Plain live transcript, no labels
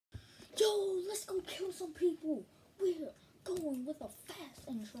Yo, let's go kill some people. We're going with a fast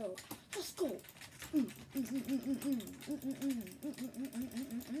intro. Let's go.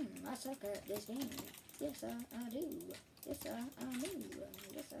 I suck at this game. Yes, I do. Yes, I do.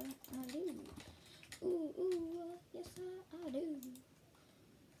 Yes, I do. Ooh, yes, I do.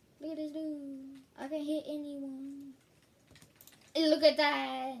 Look at this dude. I can hit anyone. Look at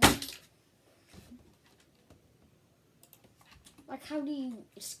that. Like, how do you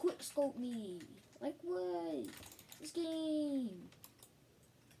quick scope me? Like, what? This game.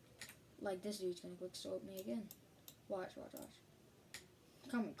 Like, this dude's gonna quick scope me again. Watch.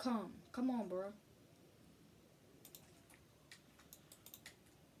 Come on, bro.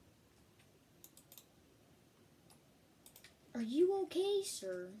 Are you okay,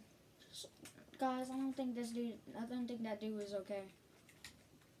 sir? Guys, I don't think that dude is okay.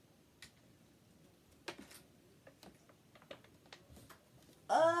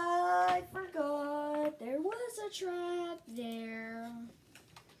 I forgot there was a trap there.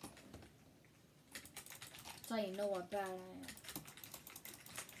 That's how you know what bad I am.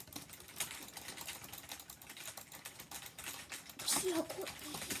 See how quick?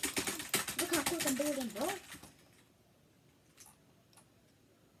 Look how quick I'm building, bro.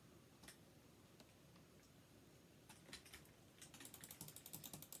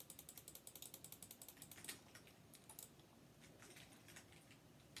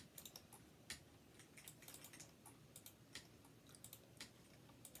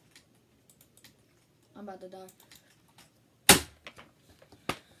 I'm about to die.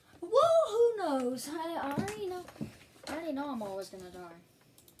 Whoa, who knows? I already know I'm always gonna die.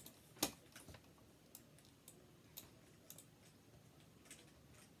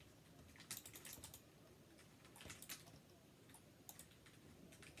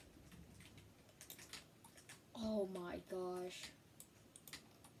 Oh my gosh.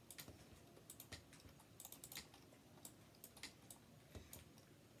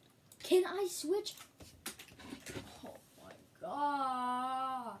 Can I switch? Oh my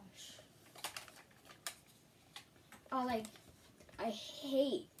gosh. I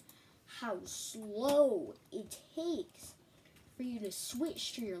hate how slow it takes for you to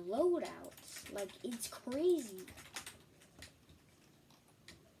switch to your loadouts. Like, it's crazy.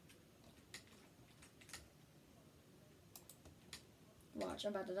 Watch,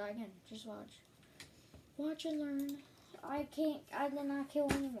 I'm about to die again. Just watch. Watch and learn. I did not kill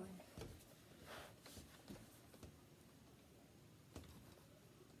anyone.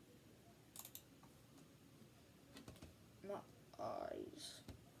 My eyes.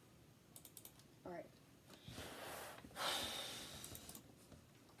 Alright.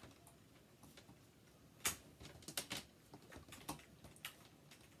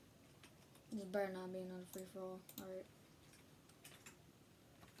 This better not be another free-for-all. Alright.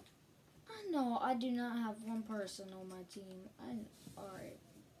 No, I do not have one person on my team. Alright.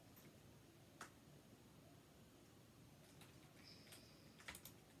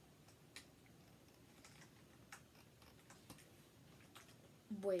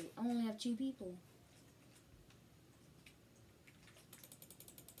 Wait, I only have 2 people.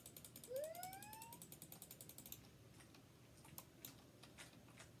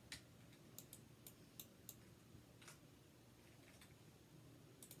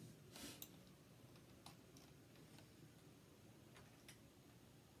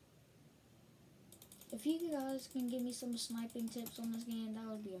 If you guys can give me some sniping tips on this game, that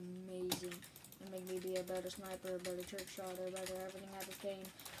would be amazing. And make me be a better sniper, a better trick shotter, a better everything at this game.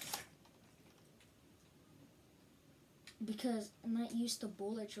 Because I'm not used to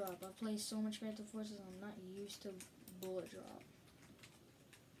bullet drop. I've played so much Phantom Forces, I'm not used to bullet drop.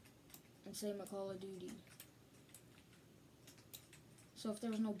 And same with Call of Duty. So if there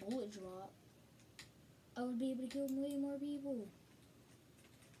was no bullet drop, I would be able to kill way more people.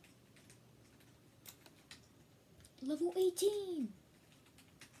 Level 18!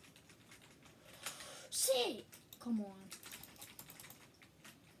 Sick! Come on.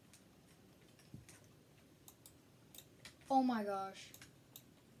 Oh my gosh.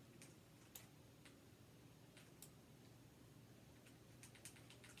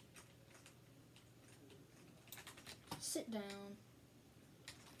 Sit down.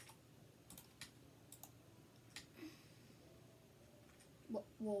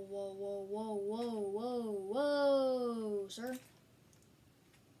 Whoa, sir.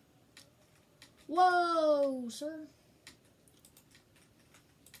 Whoa, sir.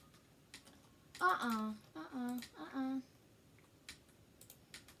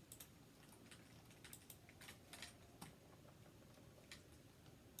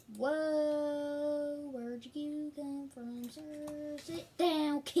 Whoa, where'd you come from, sir? Sit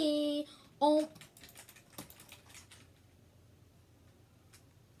down, kid.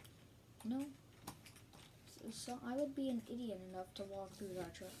 I would be an idiot enough to walk through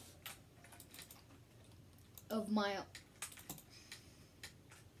that truck. Of my own.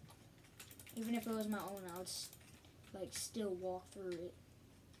 Even if it was my own, I would like still walk through it.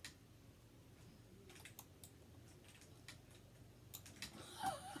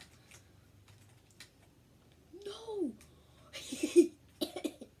 No!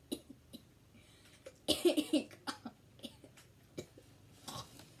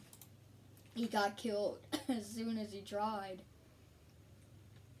 He got killed as soon as he tried.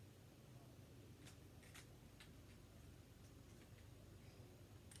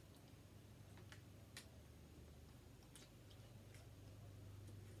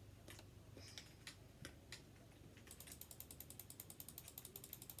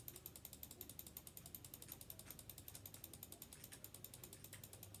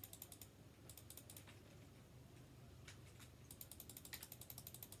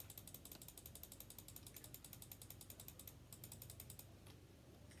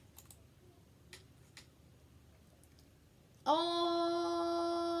 Oh!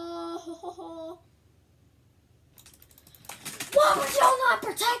 Why would y'all not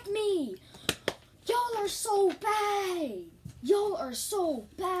protect me? Y'all are so bad. Y'all are so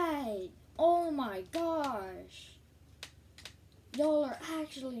bad. Oh my gosh. Y'all are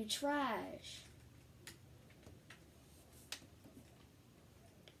actually trash.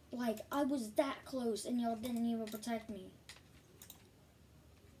 Like, I was that close and y'all didn't even protect me.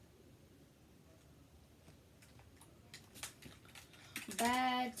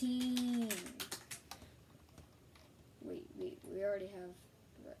 Bad team. Wait, we already have.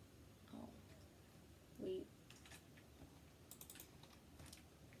 Oh, wait.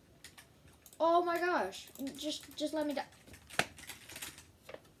 Oh my gosh! Just let me die.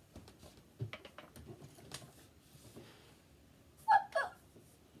 What the?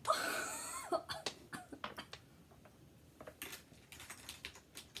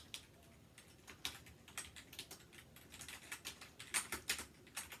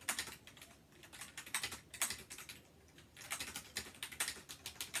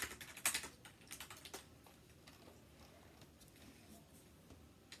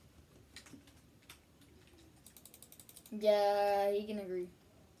 Yeah, he can agree.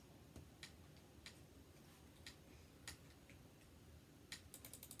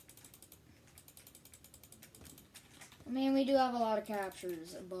 I mean, we do have a lot of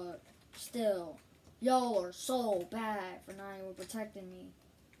captures, but still, y'all are so bad for not even protecting me.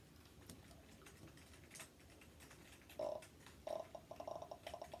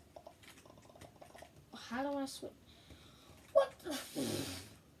 How do I switch? What the?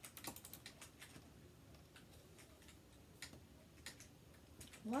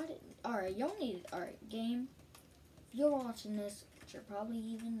 What? Alright, y'all need. Alright, game. If you're watching this, but you're probably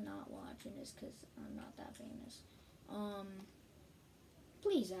even not watching this because I'm not that famous.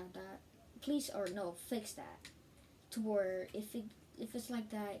 Please add that. Please, or no, fix that. To where if it's like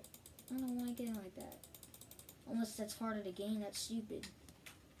that, I don't like it like that. Unless that's part of the game, that's stupid.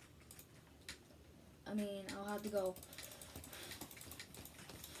 I mean, I'll have to go.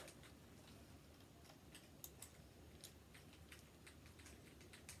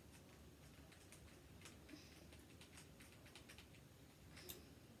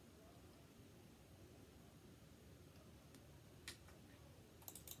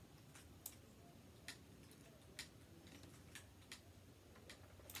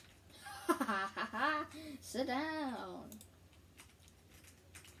 Sit down.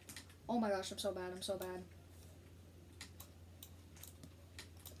 Oh my gosh, I'm so bad. I'm so bad.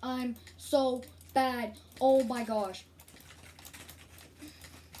 I'm so bad. Oh my gosh.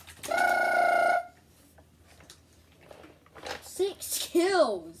 Six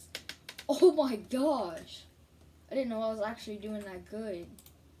kills. Oh my gosh. I didn't know I was actually doing that good.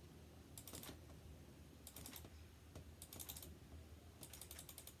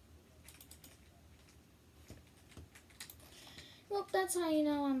 Well, that's how you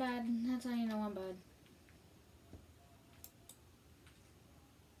know I'm bad. That's how you know I'm bad.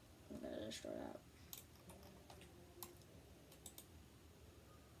 I'm gonna destroy that.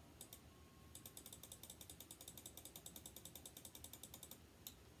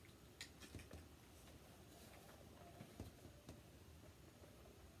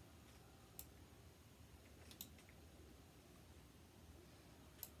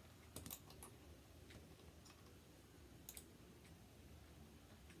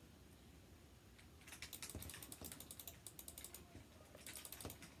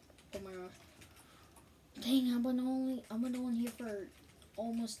 Oh my gosh. Dang, I've been on here for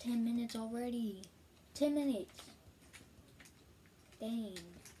almost 10 minutes already. 10 minutes. Dang.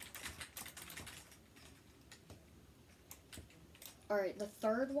 Alright, the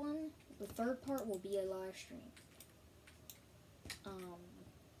third part will be a live stream.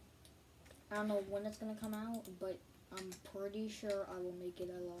 I don't know when it's gonna come out, but I'm pretty sure I will make it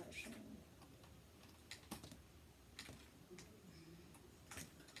a live stream.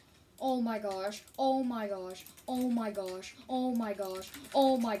 Oh my gosh, oh my gosh, oh my gosh, oh my gosh,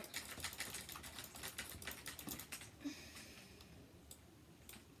 oh my...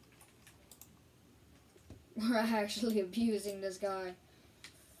 We're actually abusing this guy.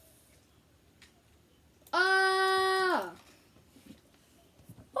 Ah!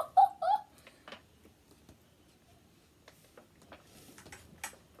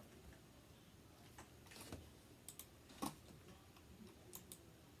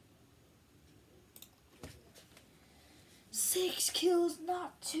 6 kills,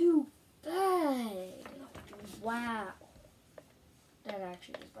 not too bad. Wow. That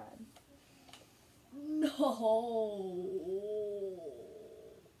actually is bad. No.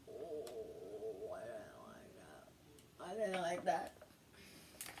 I didn't like that.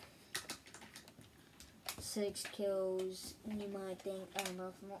 6 kills. You might think, I'm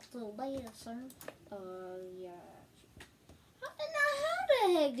not so bad, sir. Yeah. How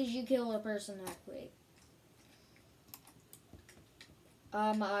the heck did you kill a person that quick?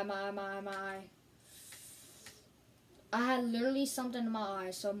 My. I had literally something in my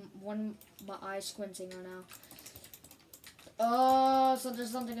eye, so my eye's squinting right now. Oh, so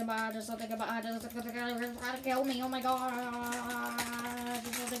there's something in my eye, there's something in my eye, there's something trying to kill me, oh my god,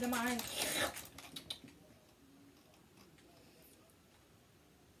 there's something in my eye.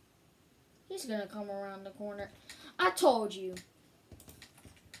 He's gonna come around the corner. I told you.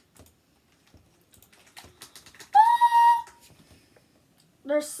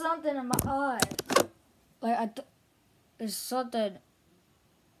 There's something in my eye. Like, there's something.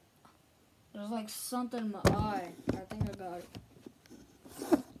 There's like something in my eye. I think I got it.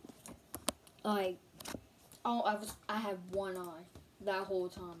 Like, oh, I had one eye. That whole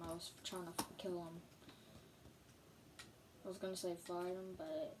time I was trying to kill him. I was gonna say fight him,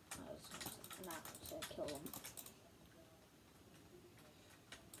 but I was not gonna say kill him.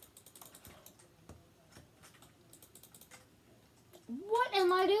 What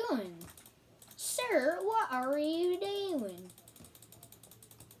am I doing? Sir, what are you doing?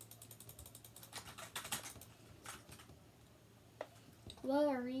 What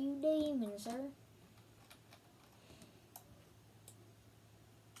are you doing, sir?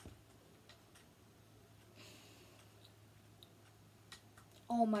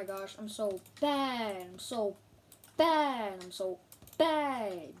 Oh my gosh, I'm so bad. I'm so bad. I'm so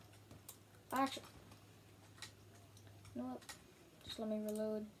bad. Actually, you know what? Just let me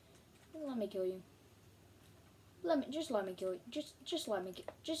reload. Let me kill you. Just let me kill you. Just let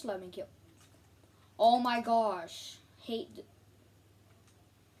me kill. Oh my gosh. Hate.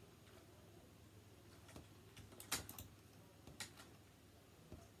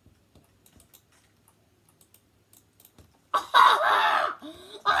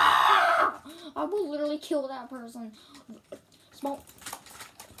 I will literally kill that person. Smoke.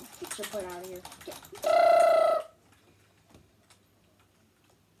 Get your butt out of here.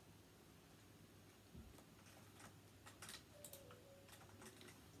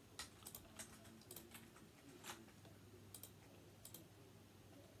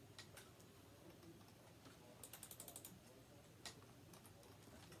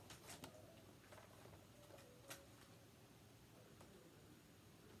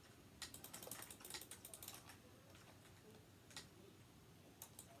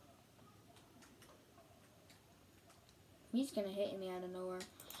 He's gonna hit me out of nowhere.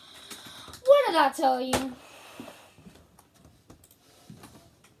 What did I tell you?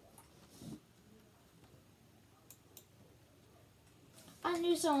 I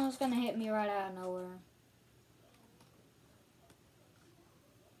knew someone was gonna hit me right out of nowhere.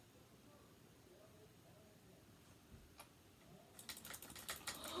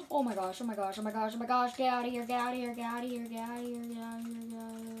 Oh my gosh, oh my gosh, oh my gosh, oh my gosh, get out of here, get out of here, get out of here, get out of here, get out of here, get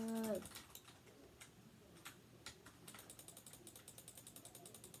out of here.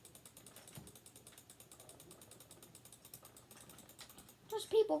 There's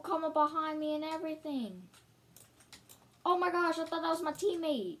people coming behind me and everything. Oh my gosh, I thought that was my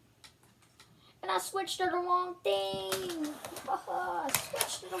teammate. And I switched to the wrong thing. I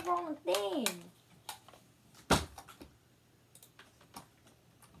switched to the wrong thing.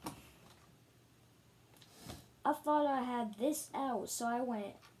 I thought I had this out, so I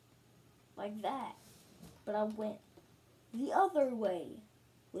went like that. But I went the other way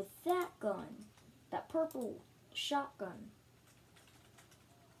with that gun. That purple shotgun.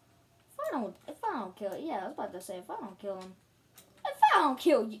 If I don't kill it, yeah, I was about to say, if I don't kill him, gonna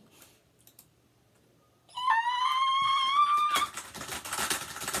kill you.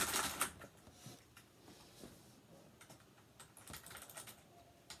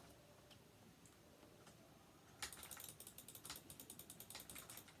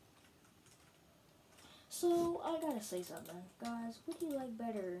 So, I gotta say something. Guys, what do you like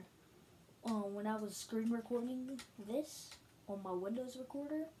better? When I was screen recording this on my Windows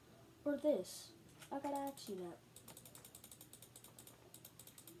recorder or this? I gotta ask you that.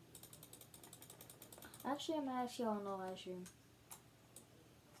 Actually, I'm gonna ask y'all in the live stream.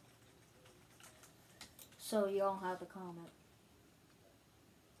 So, y'all have to comment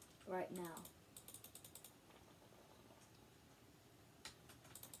right now.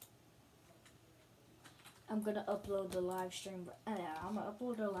 I'm gonna upload the live stream. I'm gonna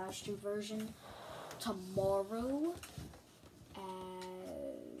upload the live stream version tomorrow at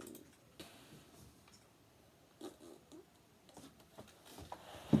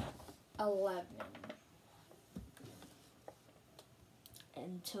 11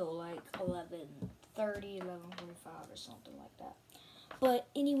 until like 11:30, 11:45 or something like that. But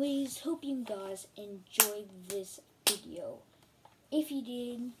anyways, hope you guys enjoyed this video. If you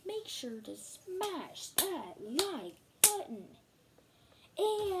did, make sure to smash that like button.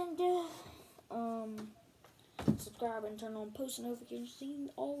 And, subscribe and turn on post notifications so you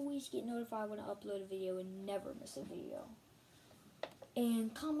always get notified when I upload a video and never miss a video.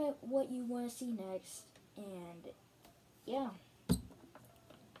 And comment what you want to see next. And, yeah.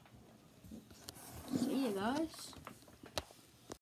 See you guys.